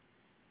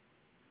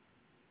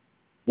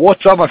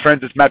What's up, my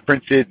friends? It's Matt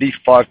Prince here, the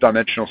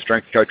five-dimensional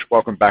strength coach.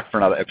 Welcome back for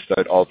another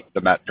episode of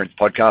the Matt Prince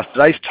podcast.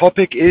 Today's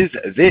topic is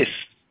this: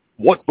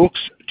 what books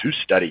to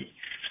study?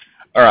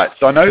 All right,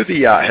 so I know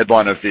the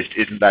headline of this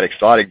isn't that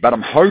exciting, but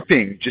I'm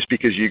hoping, just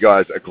because you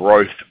guys are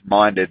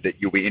growth-minded, that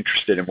you'll be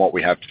interested in what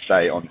we have to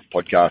say on this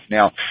podcast.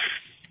 Now,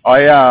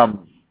 I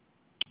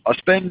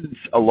spend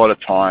a lot of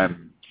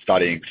time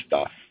studying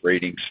stuff,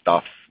 reading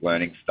stuff,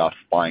 learning stuff,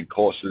 buying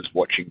courses,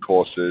 watching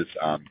courses,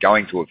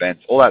 going to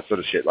events, all that sort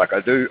of shit. Like,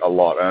 I do a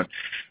lot. And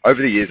over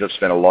the years, I've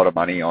spent a lot of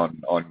money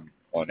on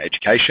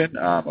education.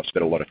 I've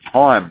spent a lot of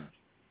time,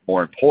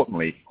 more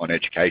importantly, on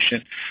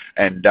education.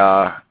 And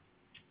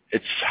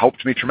it's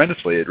helped me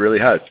tremendously. It really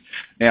has.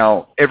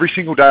 Now, every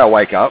single day I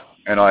wake up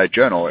and I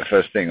journal. That's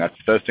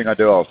the first thing I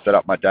do. I'll set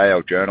up my day.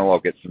 I'll journal.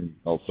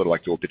 I'll sort of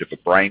like do a bit of a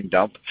brain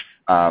dump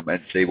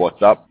and see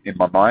what's up in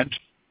my mind.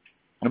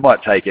 It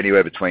might take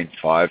anywhere between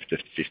 5 to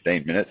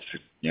 15 minutes.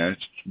 You know,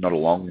 it's not a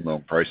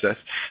long process.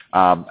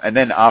 And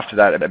then after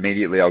that,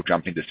 immediately I'll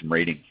jump into some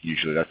reading.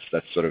 Usually that's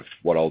sort of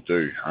what I'll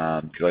do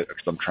because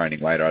I'm training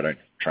later. I don't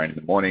train in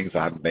the mornings.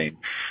 I haven't been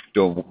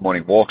doing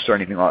morning walks or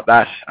anything like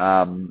that.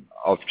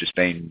 I've just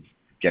been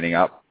getting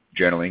up,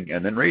 journaling,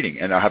 and then reading.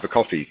 And I have a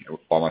coffee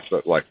by my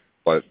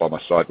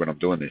side when I'm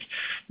doing this.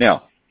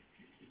 Now,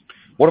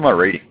 what am I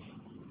reading?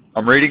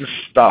 I'm reading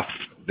stuff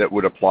that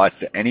would apply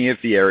to any of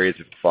the areas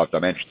of the 5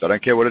 dimensions. I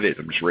don't care what it is.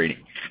 I'm just reading.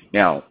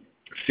 Now,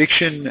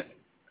 fiction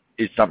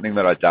is something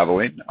that I dabble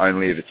in,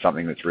 only if it's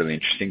something that's really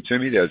interesting to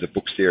me. There's a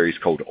book series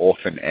called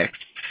Orphan X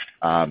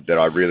that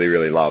I really,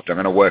 really loved. I'm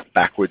going to work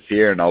backwards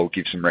here, and I'll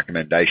give some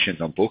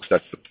recommendations on books.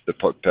 That's the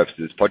purpose of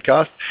this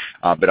podcast.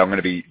 But I'm going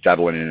to be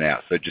dabbling in and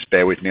out, so just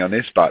bear with me on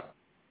this. But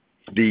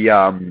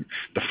the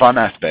fun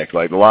aspect,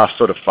 like the last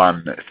sort of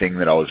fun thing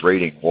that I was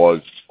reading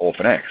was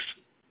Orphan X.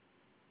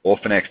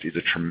 Orphan X is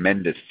a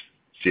tremendous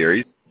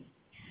series.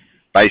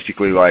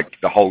 Basically, like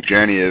the whole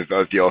journey of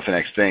the Orphan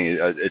X thing,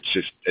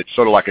 it's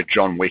sort of like a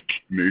John Wick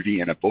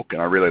movie and a book,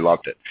 and I really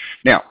loved it.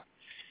 Now,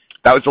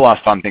 that was the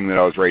last fun thing that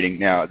I was reading.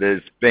 Now,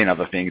 there's been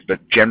other things,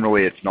 but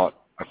generally it's not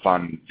a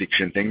fun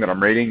fiction thing that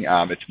I'm reading.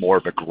 It's more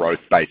of a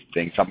growth-based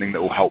thing, something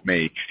that will help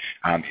me,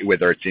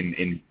 whether it's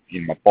in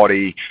my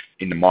body,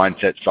 in the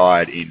mindset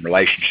side, in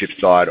relationship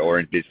side, or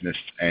in business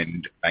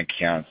and bank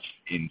accounts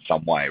in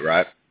some way,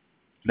 right?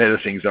 They're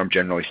the things that I'm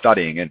generally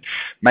studying, and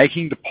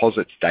making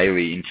deposits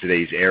daily into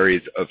these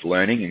areas of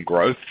learning and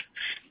growth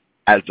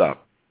adds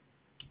up.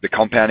 The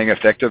compounding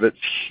effect of it's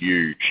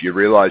huge. You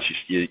realize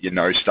you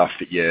know stuff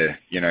that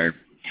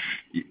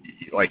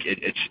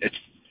it's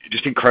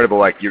just incredible.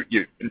 Like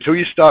you until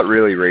you start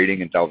really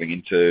reading and delving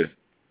into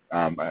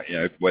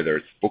whether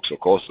it's books or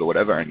courses or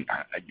whatever, and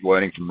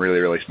learning from really,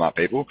 really smart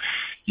people,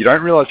 you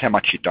don't realize how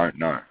much you don't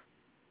know.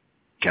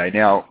 Okay,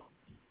 now,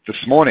 this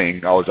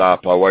morning I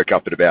woke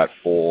up at about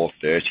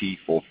 4:30,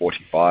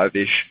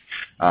 4:45-ish,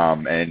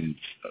 and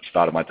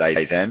started my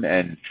day then.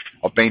 And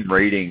I've been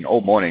reading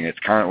all morning. It's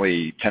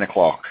currently 10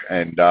 o'clock,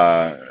 and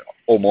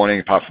all morning,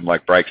 apart from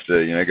like breaks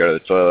to go to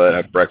the toilet,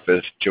 have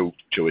breakfast, chill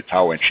with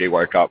Tal when she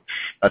woke up,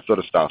 that sort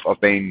of stuff. I've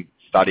been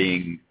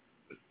studying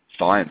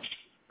science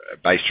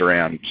based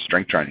around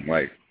strength training.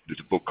 Like,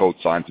 there's a book called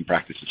Science and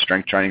Practice of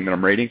Strength Training that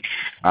I'm reading.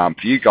 For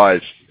you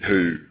guys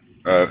who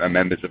are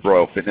members of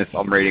Royal Fitness,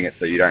 I'm reading it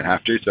so you don't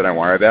have to, so don't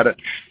worry about it.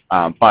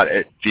 But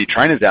for you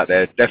trainers out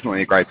there, it's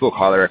definitely a great book.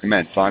 Highly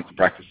recommend Science and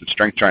Practice of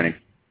Strength Training.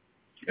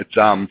 It's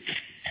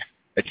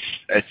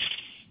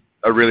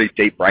a really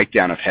deep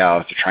breakdown of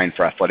how to train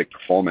for athletic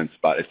performance,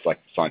 but it's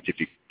like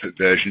scientific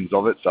versions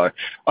of it. So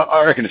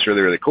I reckon it's really,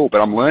 really cool.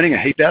 But I'm learning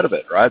a heap out of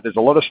it, right? There's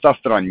a lot of stuff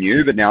that I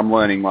knew, but now I'm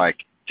learning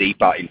like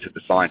deeper into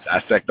the science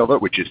aspect of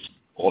it, which is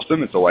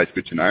awesome. It's always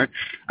good to know.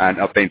 And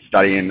I've been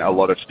studying a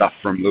lot of stuff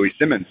from Louis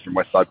Simmons from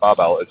Westside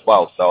Barbell as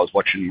well. So I was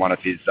watching one of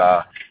his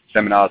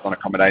seminars on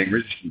accommodating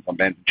resistance on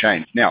bands and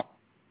chains. Now,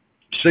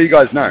 so you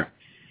guys know,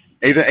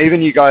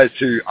 even you guys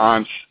who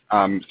aren't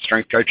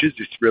strength coaches,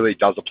 this really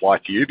does apply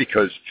to you,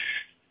 because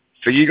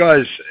for you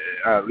guys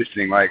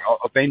listening, like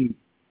I've been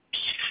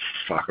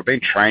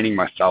training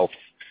myself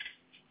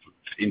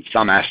in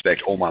some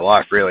aspect all my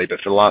life, really, but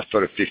for the last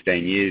sort of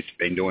 15 years,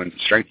 been doing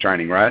strength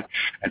training, right?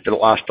 And for the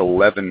last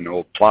 11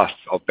 or plus,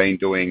 I've been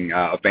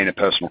a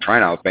personal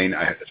trainer. I've been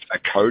a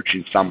coach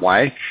in some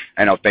way,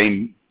 and I've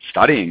been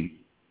studying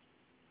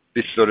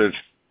this sort of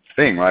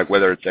thing, like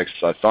whether it's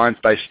exercise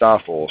science-based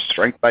stuff or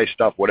strength-based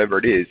stuff, whatever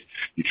it is,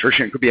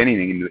 nutrition, it could be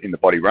anything in the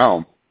body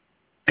realm.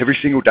 Every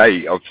single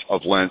day,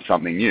 I've learned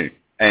something new,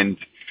 and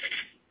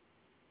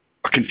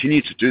I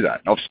continue to do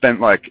that. I've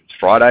spent, like, it's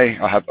Friday.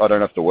 I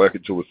don't have to work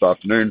until this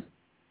afternoon.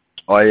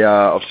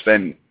 I've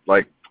spent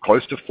like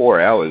close to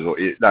 4 hours,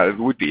 it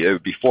would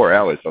be 4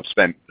 hours I've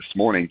spent this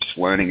morning just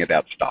learning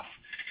about stuff,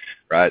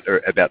 right?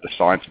 Or about the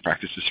science and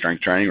practice of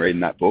strength training,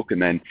 reading that book,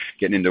 and then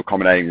getting into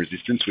accommodating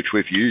resistance, which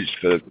we've used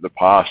for the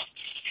past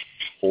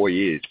 4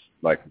 years.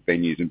 Like, we've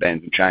been using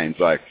bands and chains,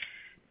 like,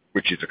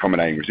 which is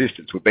accommodating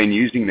resistance. We've been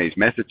using these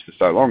methods for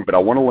so long, but I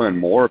want to learn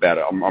more about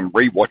it. I'm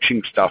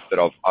re-watching stuff that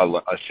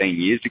I've seen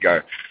years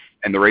ago.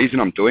 And the reason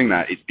I'm doing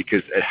that is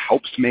because it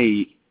helps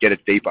me get a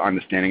deeper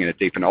understanding and a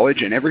deeper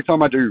knowledge. And every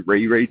time I do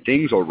reread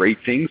things or read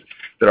things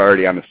that I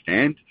already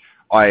understand,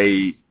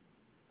 I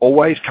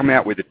always come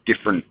out with a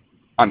different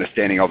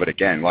understanding of it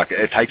again. Like,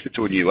 it takes it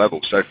to a new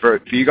level. So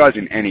for you guys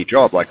in any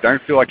job, like,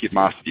 don't feel like you've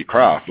mastered your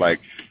craft. Like,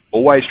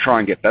 always try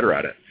and get better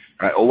at it.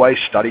 Right? Always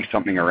study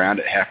something around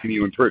it. How can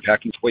you improve? How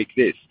can you tweak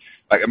this?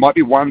 Like, it might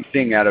be one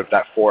thing out of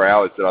that 4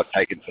 hours that I've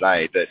taken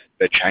today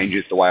that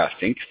changes the way I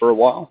think for a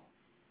while.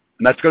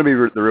 And that's going to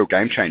be the real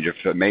game changer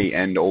for me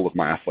and all of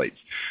my athletes,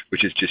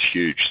 which is just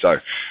huge. So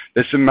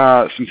there's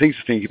some things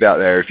to think about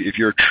there. If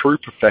you're a true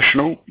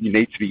professional, you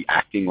need to be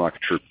acting like a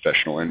true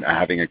professional and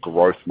having a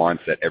growth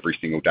mindset every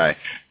single day.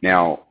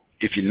 Now,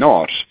 if you're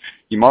not,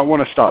 you might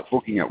want to start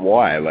looking at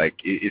why. Like,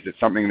 is it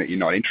something that you're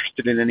not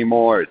interested in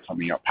anymore? Is it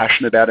something you're not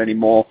passionate about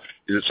anymore?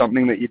 Is it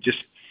something that you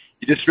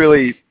just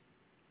really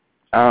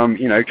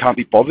can't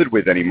be bothered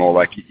with anymore?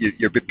 Like,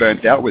 you're a bit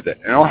burnt out with it.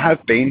 And I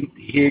have been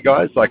here,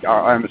 guys. Like,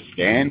 I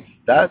understand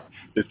that.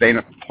 There's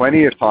been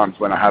plenty of times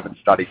when I haven't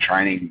studied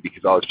training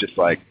because I was just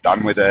like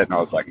done with it, and I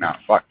was like, nah,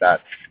 fuck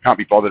that. Can't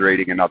be bothered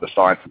reading another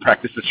science and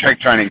practice the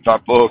strength training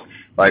type book,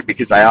 like,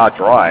 because they are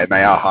dry and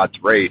they are hard to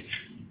read.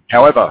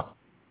 However,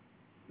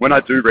 when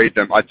I do read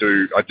them, I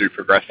do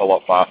progress a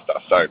lot faster.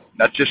 So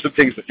that's just some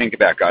things to think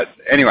about, guys.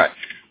 Anyway,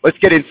 let's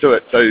get into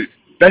it. So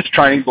best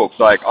training books,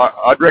 like,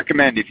 I'd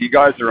recommend, if you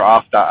guys are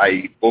after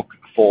a book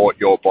for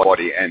your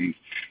body, and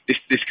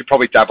this could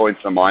probably dabble into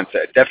the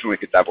mindset. It definitely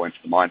could dabble into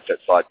the mindset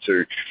side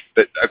too.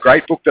 But a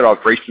great book that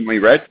I've recently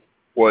read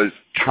was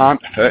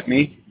Can't Hurt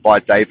Me by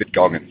David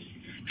Goggins.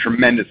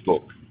 Tremendous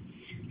book.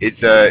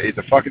 It's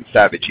a fucking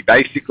savage. He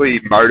basically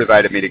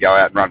motivated me to go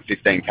out and run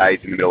 15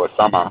 Ks in the middle of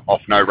summer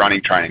off no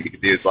running training, because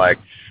he was like,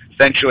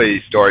 essentially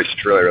his story's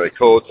just really, really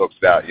cool. It talks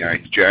about,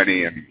 his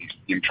journey and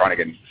him trying to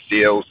get into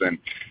SEALs and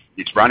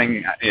his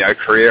running,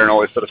 career and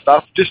all this sort of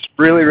stuff. Just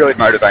really, really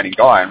motivating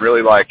guy, and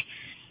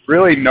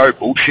really no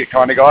bullshit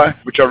kind of guy,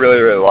 which I really,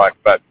 really like.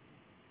 But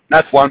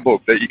that's one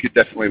book that you could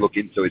definitely look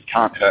into, is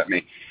Can't Hurt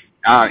Me.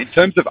 In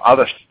terms of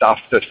other stuff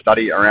to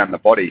study around the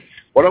body,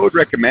 what I would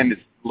recommend is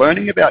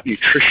learning about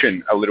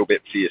nutrition a little bit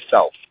for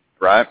yourself,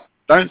 right?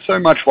 Don't so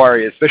much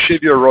worry, especially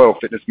if you're a Royal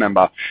Fitness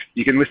member.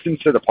 You can listen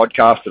to the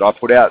podcast that I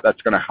put out.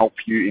 That's going to help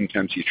you in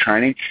terms of your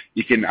training.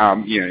 You can,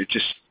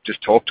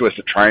 just talk to us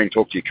at training,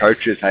 talk to your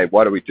coaches. Hey,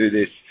 why do we do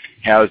this?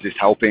 How is this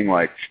helping?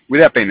 Like,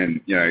 without being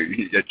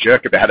a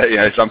jerk about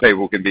it. Some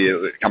people can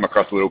come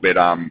across a little bit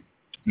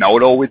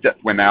know-it-all with it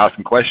when they're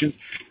asking questions.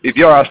 If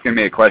you're asking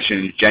me a question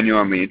and you're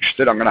genuinely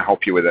interested, I'm going to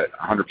help you with it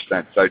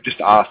 100%. So just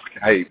ask,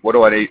 hey, what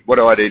do I need? What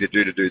do I need to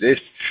do this?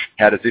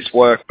 How does this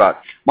work?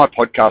 But my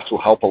podcast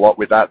will help a lot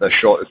with that. The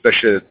short,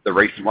 especially the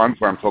recent ones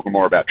where I'm talking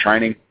more about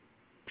training.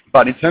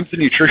 But in terms of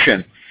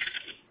nutrition,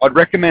 I'd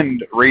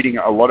recommend reading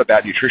a lot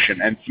about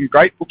nutrition, and some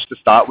great books to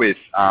start with.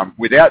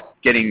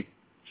 Without getting,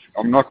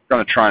 I'm not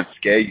going to try and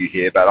scare you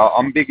here, but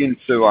I'm big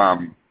into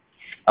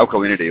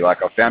alkalinity. Like,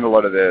 I found a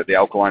lot of the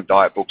alkaline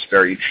diet books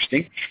very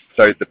interesting.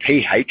 So the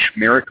pH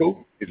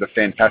Miracle is a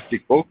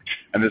fantastic book.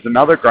 And there's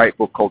another great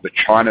book called The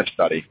China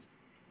Study,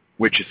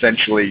 which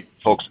essentially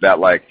talks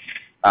about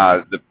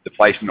the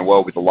place in the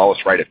world with the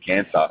lowest rate of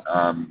cancer.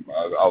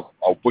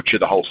 I'll butcher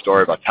the whole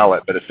story if I tell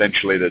it, but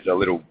essentially there's a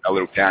little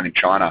town in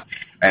China,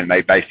 and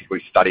they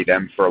basically study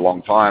them for a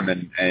long time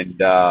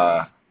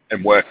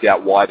and worked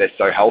out why they're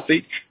so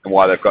healthy and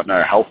why they've got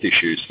no health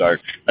issues. So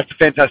that's a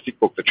fantastic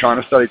book. The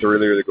China Study is a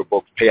really, really good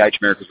book. pH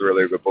Miracle is a really,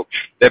 really good book.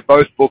 They're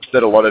both books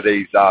that a lot of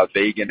these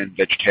vegan and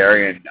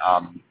vegetarian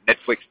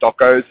Netflix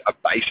docos are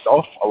based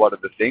off, a lot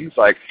of the things.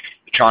 Like,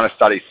 the China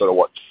Study is sort of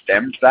what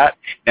stemmed that.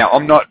 Now,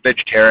 I'm not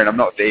vegetarian, I'm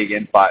not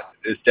vegan, but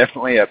there's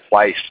definitely a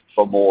place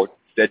for more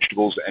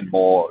vegetables and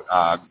more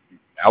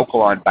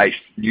alkaline-based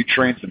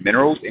nutrients and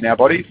minerals in our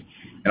bodies.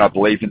 And I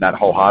believe in that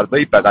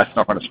wholeheartedly, but that's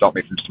not going to stop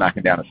me from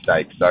smacking down a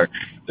steak. So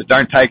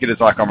don't take it as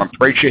like I'm a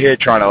preacher here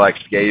trying to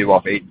scare you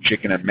off eating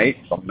chicken and meat.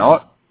 I'm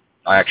not.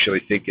 I actually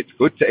think it's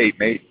good to eat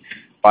meat,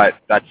 but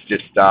that's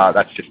just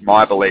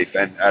my belief,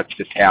 and that's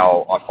just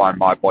how I find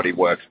my body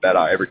works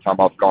better. Every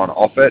time I've gone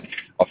off it,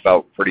 I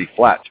felt pretty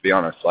flat, to be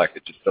honest. Like,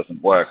 it just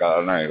doesn't work. I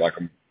don't know.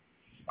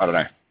 I don't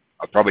know.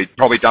 I've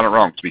probably done it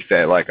wrong, to be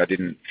fair. Like, I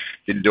didn't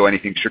do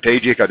anything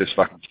strategic. I just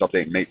fucking stopped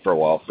eating meat for a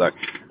while. So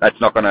that's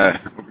not gonna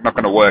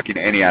work in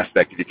any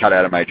aspect if you cut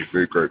out a major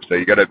food group. So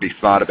you got to be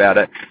smart about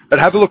it. But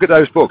have a look at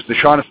those books, The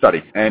China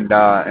Study and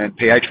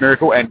pH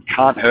Miracle and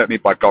Can't Hurt Me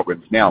by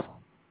Goggins. Now,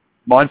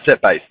 mindset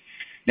based.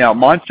 Now,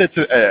 mindset's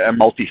a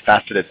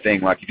multifaceted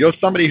thing. Like, if you're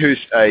somebody who's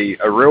a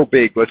real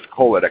big, let's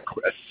call it a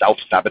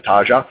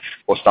self-sabotager,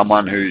 or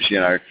someone who's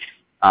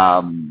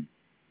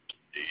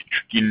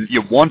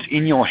you want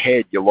in your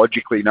head, you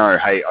logically know,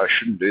 hey, I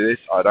shouldn't do this.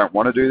 I don't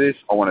want to do this.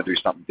 I want to do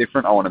something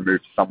different. I want to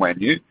move to somewhere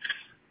new.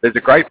 There's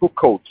a great book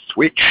called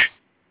Switch,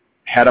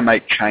 How to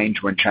Make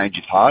Change When Change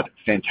is Hard.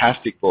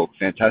 Fantastic book,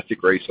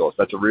 fantastic resource.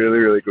 That's a really,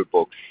 really good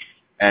book.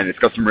 And it's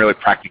got some really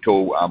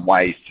practical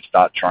ways to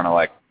start trying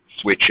to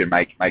switch and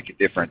make a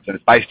difference. And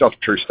it's based off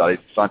true studies,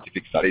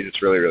 scientific studies.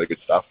 It's really, really good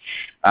stuff.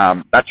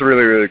 That's a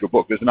really, really good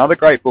book. There's another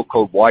great book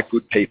called Why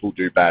Good People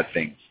Do Bad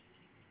Things.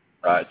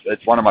 right?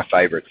 It's one of my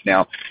favorites.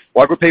 Now,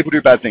 why would people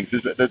do bad things?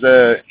 There's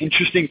a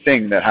interesting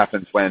thing that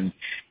happens when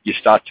you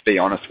start to be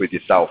honest with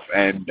yourself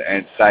and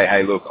say,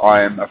 hey, look,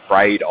 I am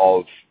afraid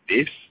of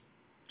this.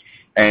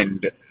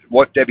 And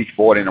what Debbie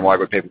Ford in Why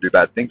Would People Do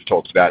Bad Things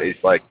talks about is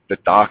like the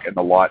dark and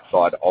the light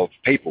side of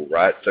people,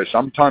 right? So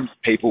sometimes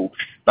people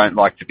don't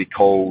like to be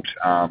called,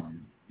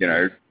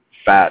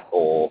 fat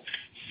or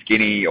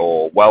skinny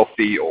or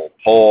wealthy or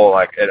poor.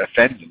 Like, it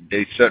offends them.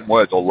 These certain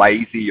words, or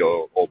lazy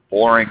or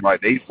boring,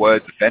 like these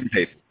words offend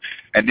people.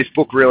 And this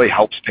book really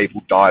helps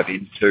people dive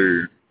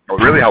into, or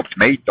really helped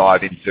me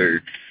dive into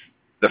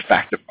the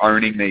fact of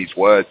owning these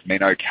words,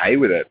 being okay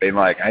with it, being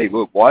like, hey,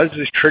 look, why does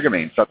this trigger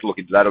me? And start to look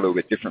into that a little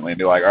bit differently and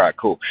be like, all right,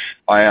 cool.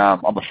 I'm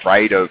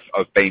afraid of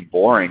being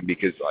boring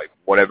because, like,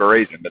 whatever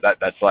reason, but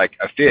that's like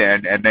a fear.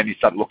 And then you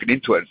start looking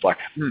into it. It's like,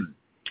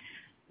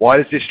 why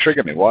does this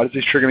trigger me? Why does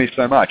this trigger me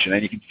so much? And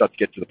then you can start to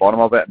get to the bottom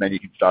of it, and then you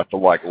can start to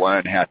like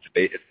learn how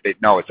to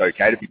know it's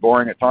okay to be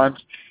boring at times.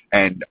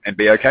 And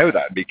be okay with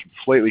that and be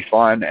completely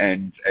fine.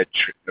 And it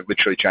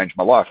literally changed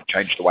my life. It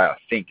changed the way I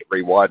think. It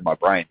rewired my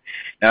brain.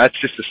 Now, that's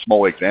just a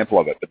small example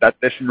of it, but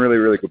there's some really,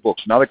 really good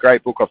books. Another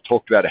great book I've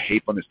talked about a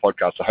heap on this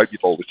podcast. I hope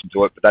you've all listened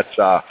to it, but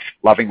that's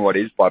Loving What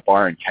Is by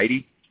Byron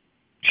Katie.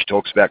 She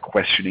talks about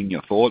questioning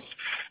your thoughts,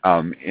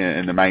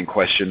 and the main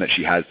question that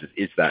she has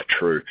is that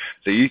true?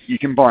 So you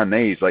combine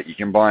these, like you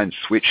combine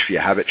Switch for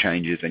your habit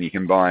changes, and you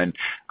combine,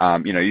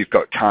 you've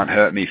got Can't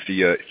Hurt Me for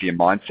your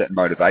mindset and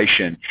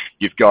motivation.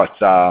 You've got,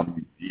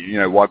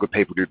 Why Good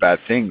People Do Bad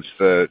Things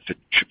for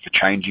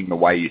changing the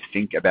way you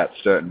think about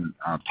certain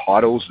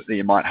titles that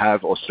you might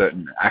have or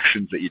certain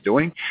actions that you're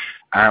doing.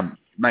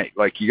 Mate,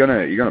 like you're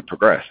gonna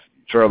progress.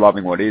 Throw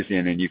Loving What Is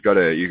in, and you've got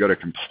a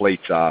complete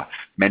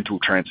mental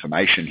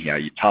transformation here.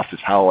 You're tough as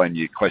hell, and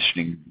you're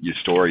questioning your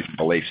stories and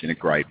beliefs in a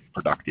great,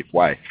 productive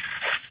way.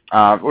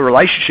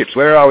 Relationships,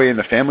 where are we in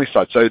the family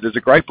side? So there's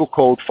a great book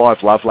called 5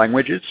 Love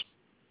Languages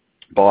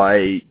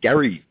by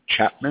Gary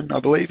Chapman, I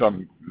believe.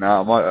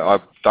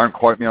 Don't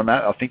quote me on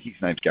that. I think his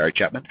name's Gary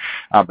Chapman.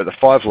 But the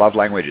 5 Love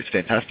Languages,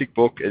 fantastic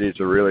book. It is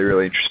a really,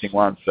 really interesting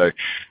one. So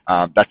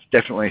that's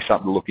definitely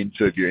something to look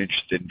into if you're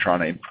interested in trying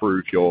to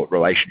improve your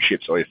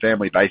relationships or your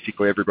family.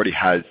 Basically, everybody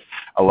has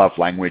a love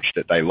language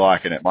that they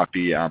like, and it might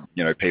be,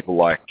 people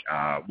like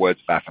words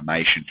of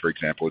affirmation, for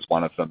example, is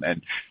one of them.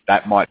 And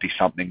that might be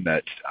something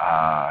that,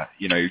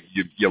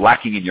 you're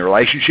lacking in your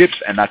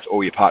relationships, and that's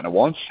all your partner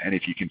wants. And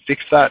if you can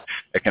fix that,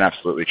 it can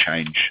absolutely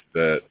change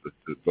the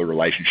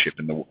relationship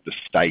and the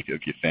state of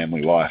your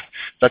family life.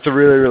 That's a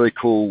really, really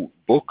cool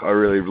book. I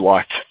really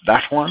liked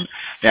that one.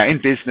 Now,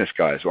 in business,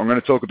 guys, I'm going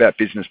to talk about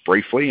business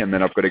briefly, and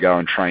then I've got to go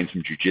and train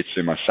some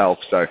jiu-jitsu myself.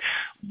 So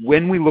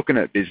when we're looking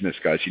at business,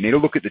 guys, you need to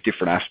look at the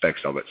different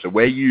aspects of it. So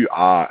where you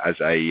are as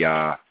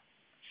a,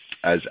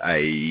 I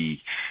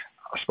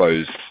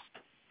suppose,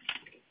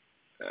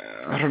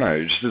 I don't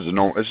know,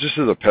 just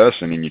as a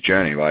person in your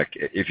journey. Like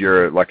if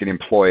you're like an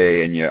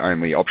employee and your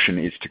only option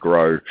is to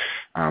grow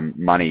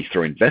money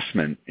through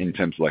investment in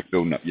terms of like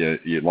building up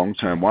your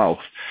long-term wealth,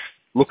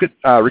 look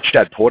at Rich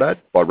Dad Poor Dad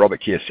by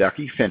Robert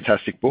Kiyosaki.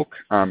 Fantastic book.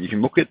 You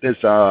can look at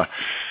what's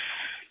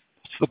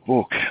the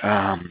book?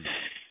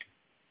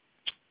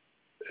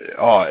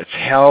 It's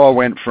How I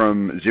Went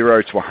from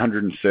 0 to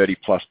 130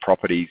 plus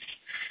properties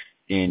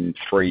in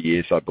 3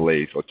 years, I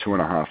believe, or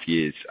 2.5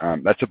 years.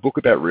 That's a book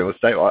about real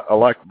estate. I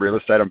like real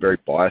estate. I'm very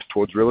biased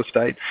towards real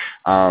estate.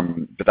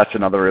 But that's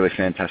another really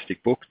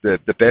fantastic book. The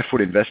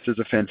Barefoot Investor is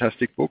a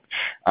fantastic book.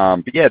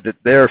 But yeah,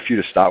 there are a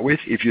few to start with.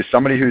 If you're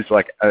somebody who's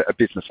like a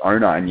business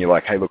owner and you're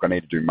like, hey, look, I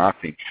need to do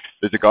marketing,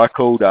 there's a guy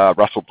called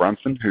Russell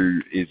Brunson who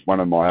is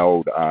one of my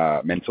old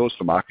mentors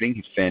for marketing.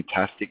 He's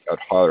fantastic. I'd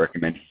highly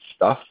recommend his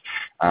stuff.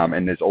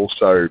 And there's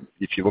also,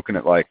 if you're looking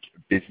at like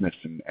business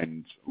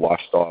and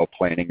lifestyle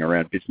planning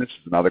around business,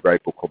 there's another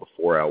great book called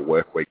The 4-Hour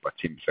Workweek by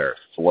Tim Ferriss.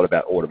 It's a lot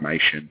about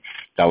automation,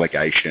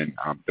 delegation,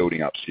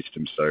 building up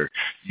systems so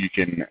you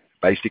can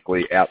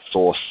basically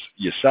outsource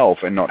yourself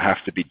and not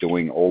have to be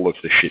doing all of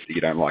the shit that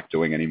you don't like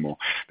doing anymore.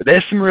 But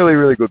there's some really,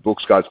 really good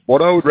books, guys.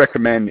 What I would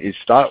recommend is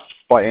start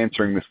by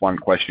answering this one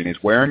question: is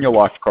where in your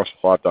life across the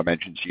 5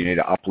 dimensions you need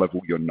to up-level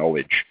your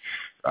knowledge?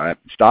 Right?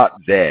 Start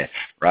there,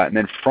 right? And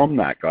then from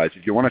that, guys,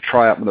 if you want to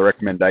try out the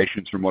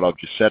recommendations from what I've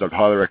just said, I'd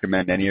highly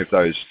recommend any of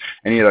those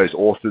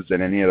authors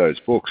and any of those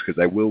books, because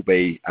they will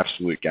be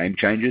absolute game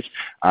changers.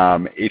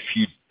 If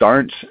you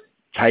don't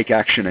take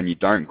action and you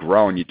don't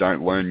grow and you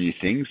don't learn new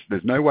things,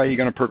 there's no way you're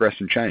going to progress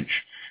and change.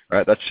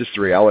 Right? That's just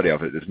the reality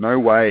of it. There's no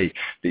way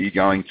that you're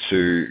going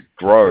to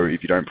grow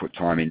if you don't put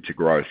time into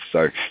growth.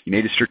 So you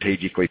need to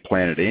strategically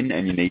plan it in,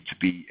 and you need to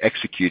be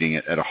executing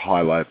it at a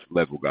high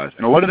level, guys.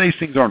 And a lot of these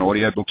things are on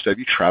audiobooks, so if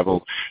you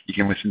travel, you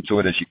can listen to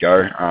it as you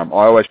go. I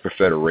always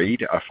prefer to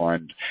read. I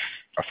find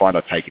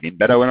I take it in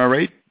better when I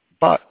read,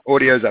 but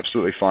audio is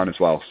absolutely fine as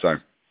well. So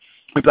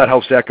if that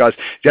helps out, guys.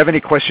 If you have any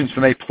questions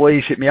for me,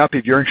 please hit me up.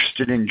 If you're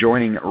interested in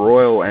joining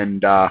Royal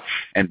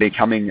and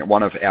becoming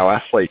one of our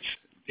athletes,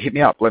 hit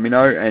me up, let me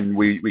know, and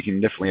we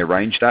can definitely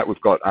arrange that. We've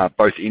got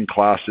both in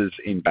classes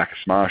in Bacchus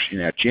Marsh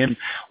in our gym,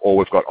 or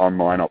we've got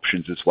online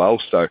options as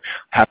well. So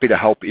happy to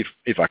help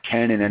if I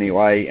can in any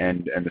way.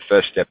 And the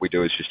first step we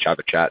do is just have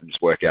a chat and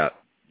just work out,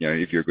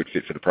 if you're a good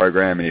fit for the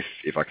program and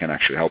if I can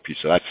actually help you.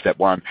 So that's step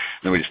one. And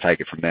then we just take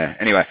it from there.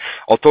 Anyway,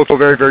 I'll talk to you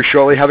very, very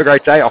shortly. Have a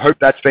great day. I hope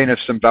that's been of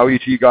some value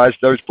to you guys.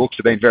 Those books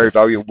have been very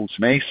valuable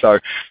to me. So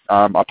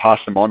I pass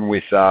them on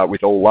with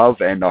all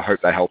love, and I hope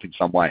they help in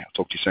some way. I'll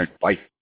talk to you soon. Bye.